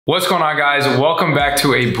What's going on, guys? Welcome back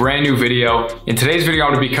to a brand new video. In today's video,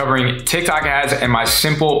 I'm going to be covering TikTok ads and my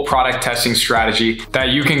simple product testing strategy that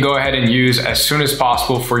you can go ahead and use as soon as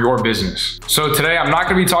possible for your business. So today, I'm not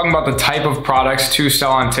going to be talking about the type of products to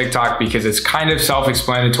sell on TikTok because it's kind of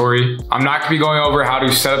self-explanatory. I'm not going to be going over how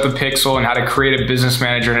to set up the pixel and how to create a business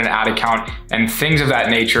manager and an ad account and things of that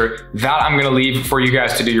nature. That I'm going to leave for you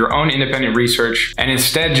guys to do your own independent research and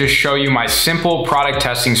instead just show you my simple product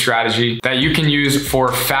testing strategy that you can use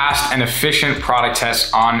for fast and efficient product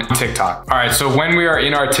tests on TikTok. All right, so when we are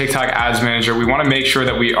in our TikTok ads manager, we want to make sure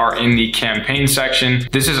that we are in the campaign section.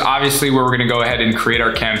 This is obviously where we're going to go ahead and create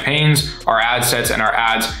our campaigns, our ad sets, and our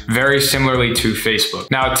ads very similarly to Facebook.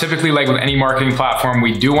 Now, typically, like with any marketing platform,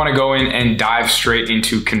 we do want to go in and dive straight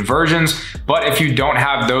into conversions. But if you don't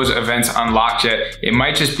have those events unlocked yet, it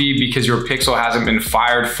might just be because your pixel hasn't been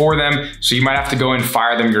fired for them. So you might have to go and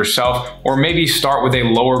fire them yourself, or maybe start with a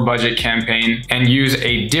lower budget campaign and use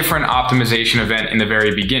a different optimization event in the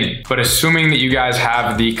very beginning. But assuming that you guys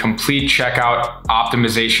have the complete checkout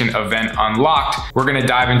optimization event unlocked, we're gonna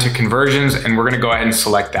dive into conversions and we're gonna go ahead and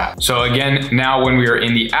select that. So again, now when we are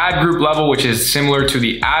in the ad group level, which is similar to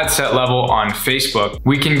the ad set level on Facebook,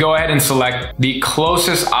 we can go ahead and select the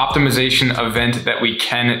closest optimization event that we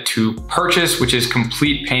can to purchase, which is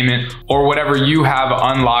complete payment, or whatever you have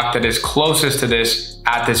unlocked that is closest to this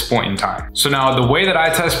at this point in time. So now the way that I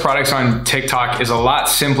test products on TikTok is a lot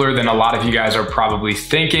simpler than a lot of you guys are probably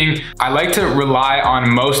thinking. I like to rely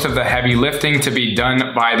on most of the heavy lifting to be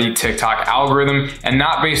done by the TikTok algorithm and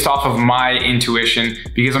not based off of my intuition,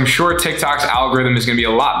 because I'm sure TikTok's algorithm is going to be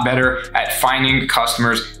a lot better at finding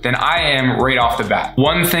customers than I am right off the bat.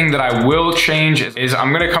 One thing that I will change is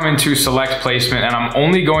I'm going to come into select placement and I'm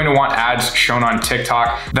only going to want ads shown on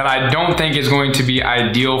TikTok that I don't think is going to be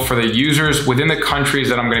ideal for the users within the countries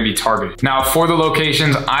that I'm going to be targeting. Now, for the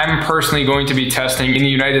locations, I'm personally going to be testing in the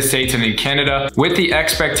United States and in Canada with the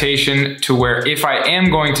expectation to where if I am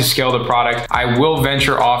going to scale the product, I will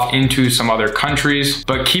venture off into some other countries.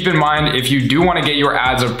 But keep in mind, if you do want to get your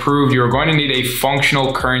ads approved, you're going to need a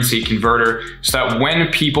functional currency converter so that when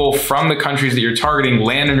people from the countries that you're targeting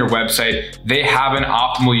land on your website, they have an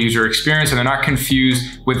optimal user experience and they're not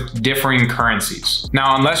confused with differing currencies.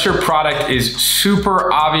 Now, unless your product is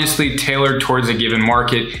super obviously tailored towards a given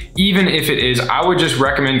market, even if it is, I would just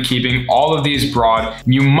recommend keeping all of these broad.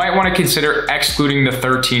 You might want to consider excluding the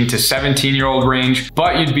 13 to 17-year-old range,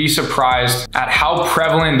 but you'd be surprised at how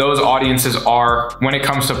prevalent those audiences are when it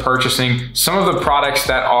comes to purchasing some of the products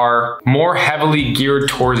that are more heavily geared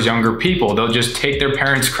towards younger people. They'll just take their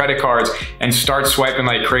parents' credit cards and start swiping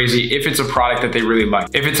like crazy if it's a product that they really like.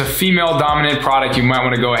 If it's a female dominant product, you might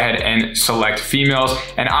want to go ahead and select females.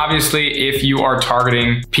 And obviously, if you are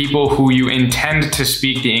targeting people who you intend to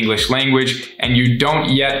speak the English language and you don't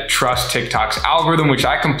yet trust TikTok's algorithm, which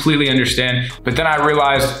I completely understand, but then I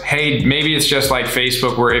realized, hey, maybe it's just like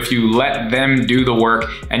Facebook, where if you let them do the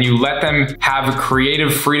work and you let them have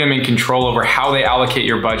creative freedom and control over how they allocate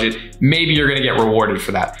your budget, maybe you're gonna get rewarded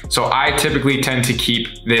for that. So I typically tend to keep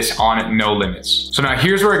this on no limits. So now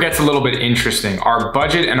here's where it gets a little bit interesting, our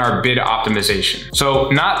budget and our bid optimization. So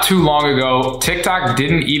not too long ago, TikTok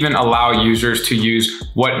didn't even allow users to use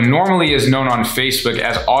what normally is known on Facebook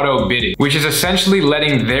as auto bidding, which is essentially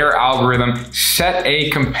letting their algorithm set a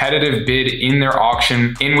competitive bid in their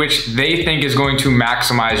auction in which they think is going to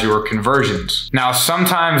maximize your conversions. Now,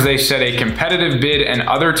 sometimes they set a competitive bid and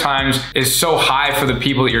other times is so high for the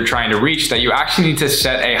people that you're trying to reach that you actually need to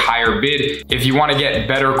set a higher bid if you want to get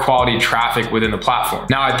better quality traffic within the platform.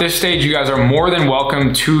 Now, at this stage, you guys are more than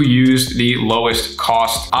welcome to use the lowest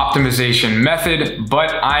cost optimization method,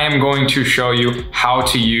 but I am going to show you how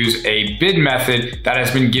to use a bid method that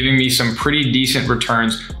has been giving me some pretty decent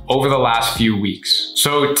returns over the last few weeks.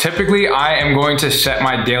 So typically I am going to set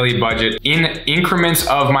my daily budget in increments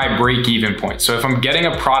of my break-even point. So if I'm getting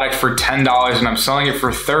a product for $10 and I'm selling it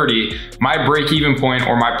for 30, my break-even point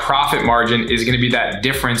or my profit margin is going to be that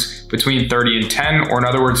difference between 30 and 10, or in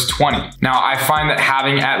other words, 20. Now, I find that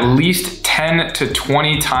having at least 10 to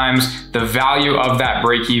 20 times the value of that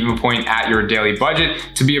break-even point at your daily budget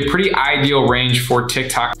to be a pretty ideal range for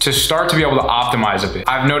TikTok to start to be able to optimize a bit.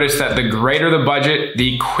 I've noticed that the greater the budget,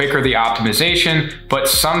 the quicker the optimization, but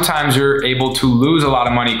sometimes you're able to lose a lot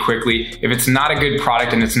of money quickly if it's not a good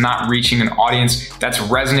product and it's not reaching an audience that's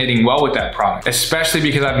resonating well with that product, especially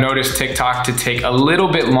because I've noticed TikTok to take a little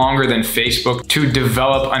bit longer than Facebook to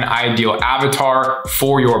develop an ideal avatar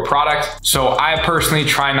for your product. So I personally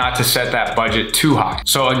try not to set that budget too high.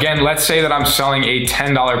 So again, let's say that I'm selling a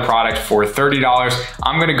 $10 product for $30.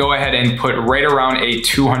 I'm gonna go ahead and put right around a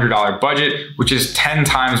 $200 budget, which is 10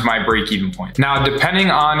 times my break-even point. Now, depending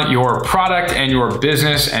on your product and your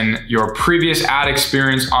business and your previous ad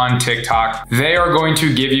experience on TikTok, they are going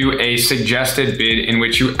to give you a suggested bid in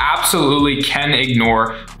which you absolutely can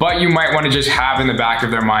ignore, but you might want to just have in the back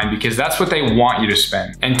of their mind because that's what they want you to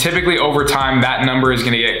spend. And typically over time, that number is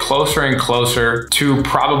going to get closer and closer to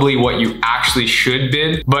probably what you actually should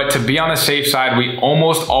bid. But to be on the safe side, we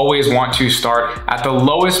almost always want to start at the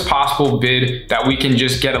lowest possible bid that we can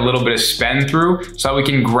just get a little bit of spend through so that we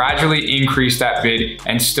can gradually increase that bid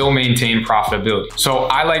and still maintain profitability. So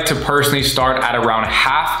I like to personally start at around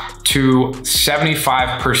half to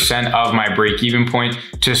 75% of my break-even point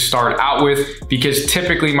to start out with, because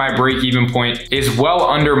typically my break-even point is well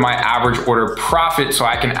under my average order profit, so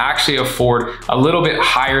I can actually afford a little bit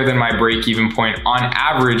higher than my break-even point on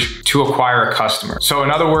average to acquire a customer. So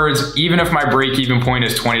in other words, even if my break-even point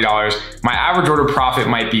is $20, my average order profit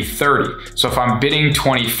might be $30. So if I'm bidding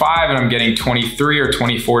 $25 and I'm getting $23 or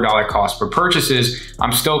 $24 cost per purchases,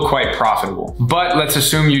 I'm still quite profitable. But let's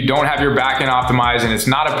assume you don't have your backend optimized and it's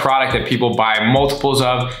not a product that people buy multiples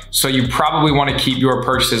of, so you probably want to keep your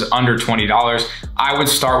purchases under $20. I would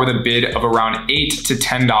start with a bid of around $8 to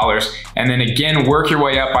 $10, and then again work your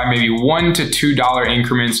way up by maybe $1 to $2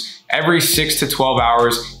 increments every 6 to 12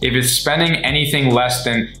 hours if it's spending anything less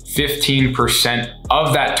than 15%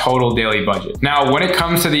 of that total daily budget. Now, when it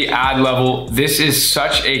comes to the ad level, this is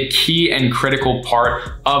such a key and critical part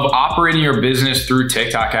of operating your business through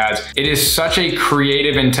TikTok ads. It is such a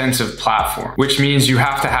creative intensive platform, which means you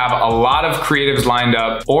have to have a lot of creatives lined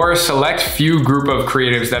up or a select few group of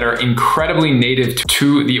creatives that are incredibly native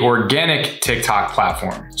to the organic TikTok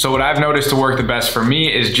platform. So what I've noticed to work the best for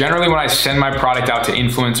me is generally when I send my product out to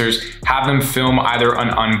influencers, have them film either an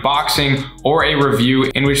unboxing or a review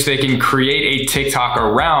in which they can create a TikTok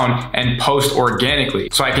around and post organically.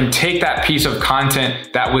 So I can take that piece of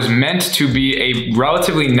content that was meant to be a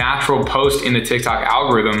relatively natural post in the TikTok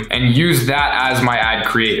algorithm and use that as my ad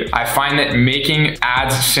creative. I find that making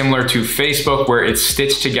ads similar to Facebook, where it's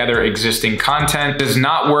stitched together existing content, does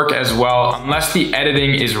not work as well unless the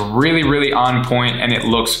editing is really, really on point and it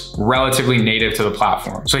looks relatively native to the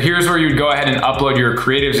platform. So here's where you'd go ahead and upload your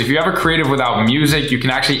creatives. If you have a creative without music, you can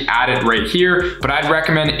actually add it right here, but I'd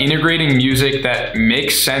recommend integrating music that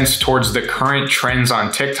makes sense towards the current trends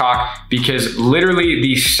on TikTok, because literally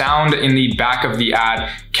the sound in the back of the ad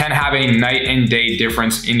can have a night and day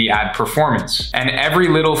difference in the ad performance. And every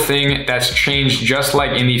little thing that's changed, just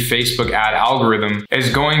like in the Facebook ad algorithm, is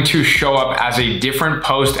going to show up as a different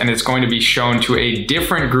post, and it's going to be shown to a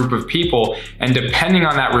different group of people. And depending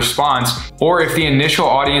on that response, or if the initial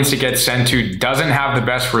audience it gets sent to doesn't have the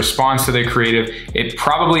best response to the creative, it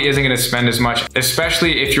probably isn't going to spend as much,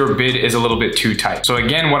 especially if your bid is a little bit too tight. So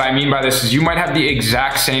again, what I mean by this is you might have the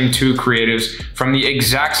exact same 2 creatives from the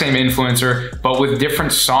exact same influencer, but with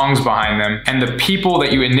different songs behind them, and the people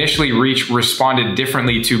that you initially reached responded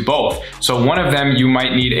differently to both. So one of them you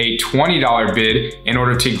might need a $20 bid in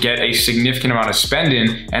order to get a significant amount of spend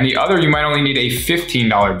in, and the other you might only need a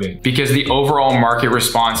 $15 bid because the overall market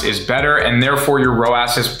response is better, and therefore your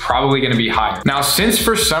ROAS is probably going to be higher. Now, since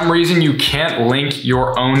for some reason you can't link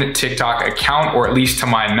your own TikTok account, or at least to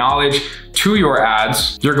my knowledge, to your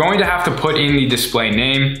ads, you're going to have to put in the display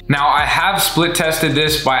name. Now, I have split tested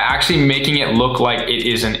this by actually making it look like it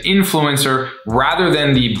is an influencer rather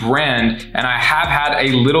than the brand, and I have had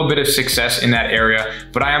a little bit of success in that area,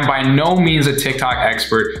 but I am by no means a TikTok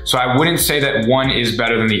expert, so I wouldn't say that one is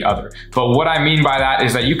better than the other. But what I mean by that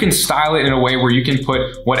is that you can style it in a way where you can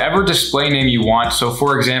put whatever display name you want. So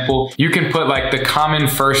for example, you can put like the common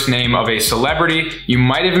first name of a celebrity. You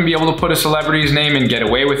might even be able to put a celebrity's name and get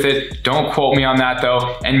away with it. Don't quote me on that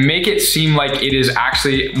though, and make it seem like it is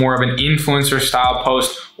actually more of an influencer style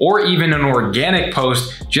post, or even an organic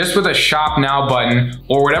post just with a shop now button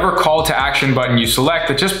or whatever call to action button you select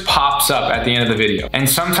that just pops up at the end of the video. And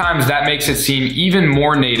sometimes that makes it seem even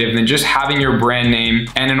more native than just having your brand name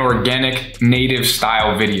and an organic native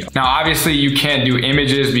style video. Now, obviously you can't do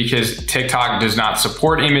images because TikTok does not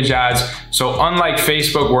support image ads. So unlike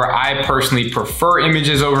Facebook, where I personally prefer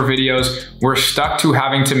images over videos, we're stuck to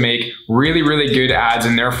having to make really, really good ads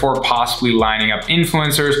and therefore possibly lining up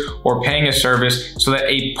influencers or paying a service so that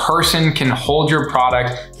a person can hold your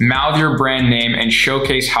product, mouth your brand name, and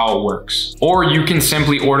showcase how it works. Or you can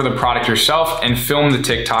simply order the product yourself and film the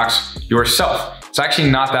TikToks yourself. It's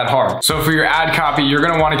actually not that hard. So for your ad copy, you're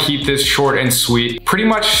gonna wanna keep this short and sweet. Pretty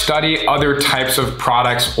much study other types of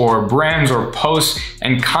products or brands or posts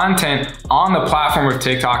and content on the platform of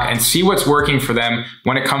TikTok and see what's working for them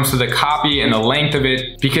when it comes to the copy and the length of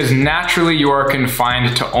it, because naturally you are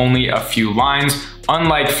confined to only a few lines,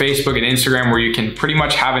 unlike Facebook and Instagram where you can pretty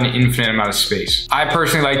much have an infinite amount of space. I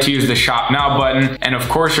personally like to use the Shop Now button, and of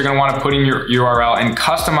course you're gonna wanna put in your URL and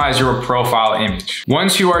customize your profile image.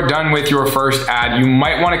 Once you are done with your first ad, you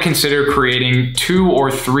might wanna consider creating 2 or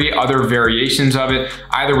 3 other variations of it,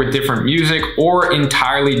 either with different music or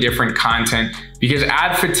entirely different content, because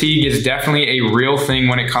ad fatigue is definitely a real thing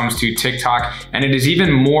when it comes to TikTok, and it is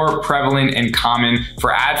even more prevalent and common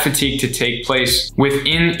for ad fatigue to take place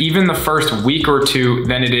within even the first week or two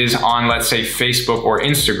than it is on, let's say, Facebook or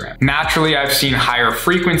Instagram. Naturally, I've seen higher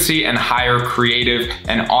frequency and higher creative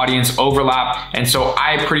and audience overlap, and so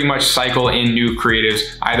I pretty much cycle in new creatives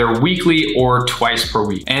either weekly or twice per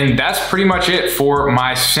week. And that's pretty much it for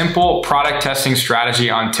my simple product testing strategy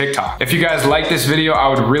on TikTok. If you guys like this video, I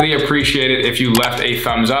would really appreciate it if you left a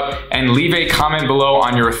thumbs up and leave a comment below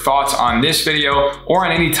on your thoughts on this video or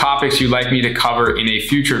on any topics you'd like me to cover in a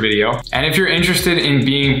future video. And if you're interested in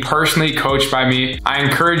being personally coached by me, I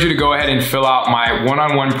encourage you to go ahead and fill out my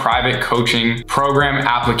one-on-one private coaching program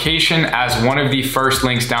application as one of the first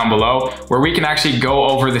links down below, where we can actually go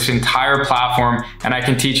over this entire platform and I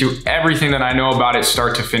can teach you everything that I know about it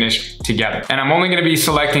start to finish together. And I'm only going to be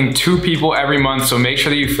selecting 2 people every month, so make sure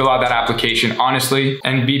that you fill out that application honestly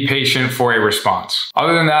and be patient for a response.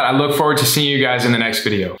 Other than that, I look forward to seeing you guys in the next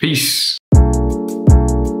video. Peace.